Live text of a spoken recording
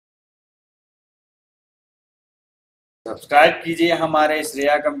Subscribe कीजिए हमारे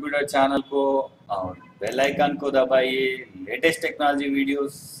Shreya computer channel को और बेल आइकन को दबाइए लेटेस्ट टेक्नोलॉजी वीडियो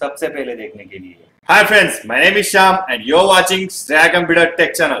सबसे पहले देखने के लिए। Hi friends, my name is Shyam and you're watching Shreya Computer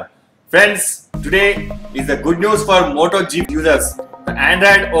Tech Channel. Friends, today is the good news for Moto G users. The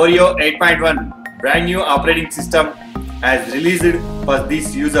Android Oreo 8.1 brand new operating system has released for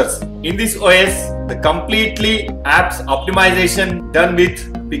these users. In this OS, the completely apps optimization done with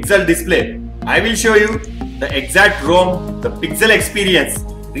pixel display. I will show you the exact ROM, the pixel experience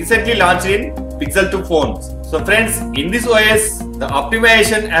recently launched in Pixel 2 phones. So friends, in this OS, the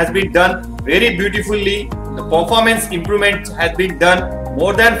optimization has been done very beautifully. The performance improvement has been done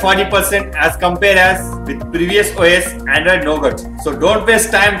more than 40% as compared as with previous OS Android Nougat. So don't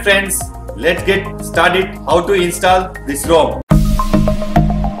waste time friends. Let's get started how to install this ROM.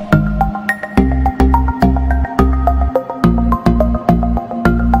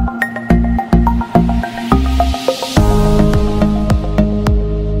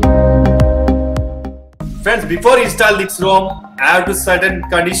 Friends, before install this ROM, I have to certain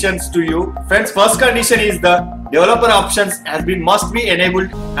conditions to you. Friends, first condition is the developer options must be enabled,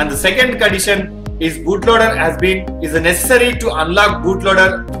 and the second condition is bootloader is necessary to unlock bootloader.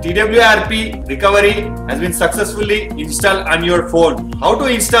 TWRP recovery has been successfully installed on your phone. How to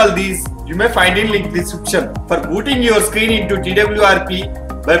install these? You may find in link description. For booting your screen into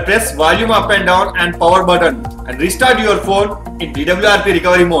TWRP, by press volume up and down and power button and restart your phone in TWRP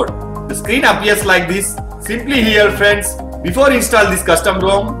recovery mode. The screen appears like this. Simply here friends, before install this custom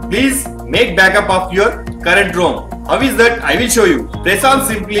ROM, please make backup of your current ROM. How is that? I will show you. Press on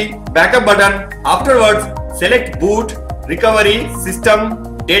simply backup button. Afterwards, select boot, recovery,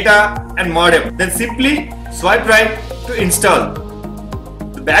 system, data and modem. Then simply swipe right to install.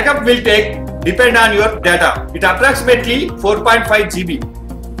 The backup will depend on your data. It approximately 4.5 GB.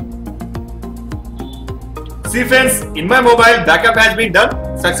 See friends, in my mobile backup has been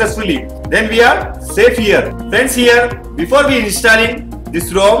done successfully. Then we are safe here. Friends, here before we installing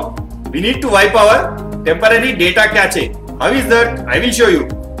this ROM, we need to wipe our temporary data cache. How is that? I will show you.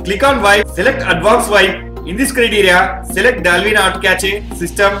 Click on wipe, select advanced wipe. In this criteria, select Dalvin out cache,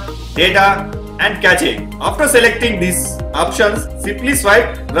 system, data and cache. After selecting these options, simply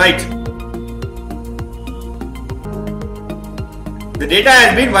swipe right. The data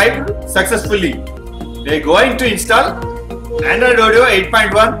has been wiped successfully. We are going to install Android Oreo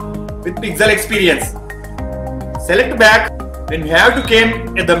 8.1 with pixel experience. Select back. When we have to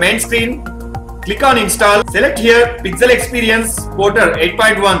came at the main screen, click on install. Select here pixel experience Moto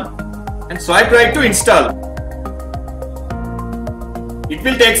 8.1 and swipe right to install. It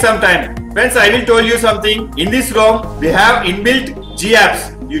will take some time. Friends, I will tell you something. In this ROM, we have inbuilt G apps.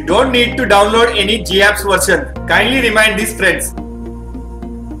 You don't need to download any G apps version. Kindly remind this friends.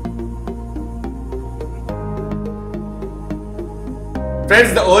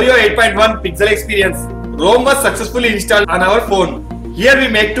 Friends, the Oreo 8.1 pixel experience ROM was successfully installed on our phone. Here we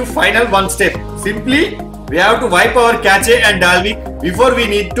make to final one step. Simply, we have to wipe our cache and Dalvik before we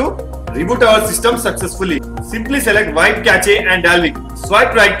need to reboot our system successfully. Simply select wipe cache and Dalvik.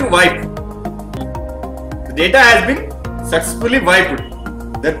 Swipe right to wipe. The data has been successfully wiped.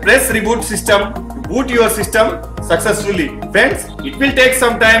 Then press reboot system to boot your system successfully. Friends, it will take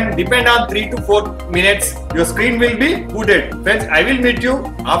some time, depend on 3 to 4 minutes. Your screen will be booted. Friends, I will meet you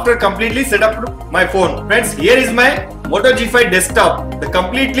after completely set up my phone. Friends, here is my Moto G5 desktop.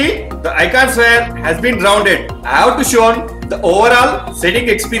 The icons has been rounded. I have to show the overall setting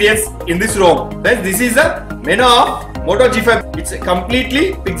experience in this ROM. Friends, this is a menu of Moto G5. It's a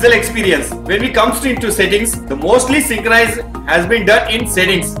completely pixel experience. When we comes into settings, the mostly synchronized has been done in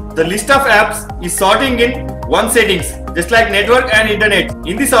settings. The list of apps is sorting in one settings, just like network and internet.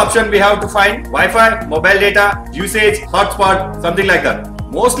 In this option, we have to find Wi-Fi, mobile data, usage, hotspot, something like that.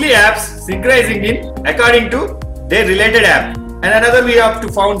 Mostly apps synchronizing in according to their related app. And another we have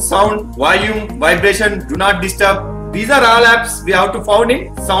to find sound, volume, vibration, do not disturb. These are all apps we have to find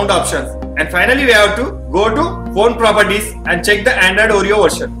in sound options. And finally, we have to go to phone properties and check the Android Oreo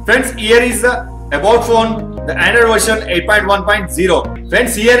version. Friends, here is the about phone, the Android version 8.1.0.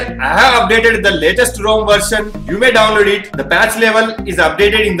 Friends, here I have updated the latest ROM version. You may download it. The patch level is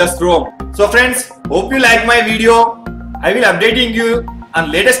updated in this ROM. So friends, hope you like my video. I will updating you on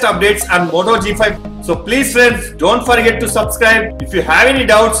latest updates on Moto G5. So please friends, don't forget to subscribe. If you have any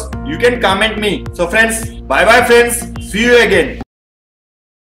doubts, you can comment me. So friends, bye bye friends. See you again.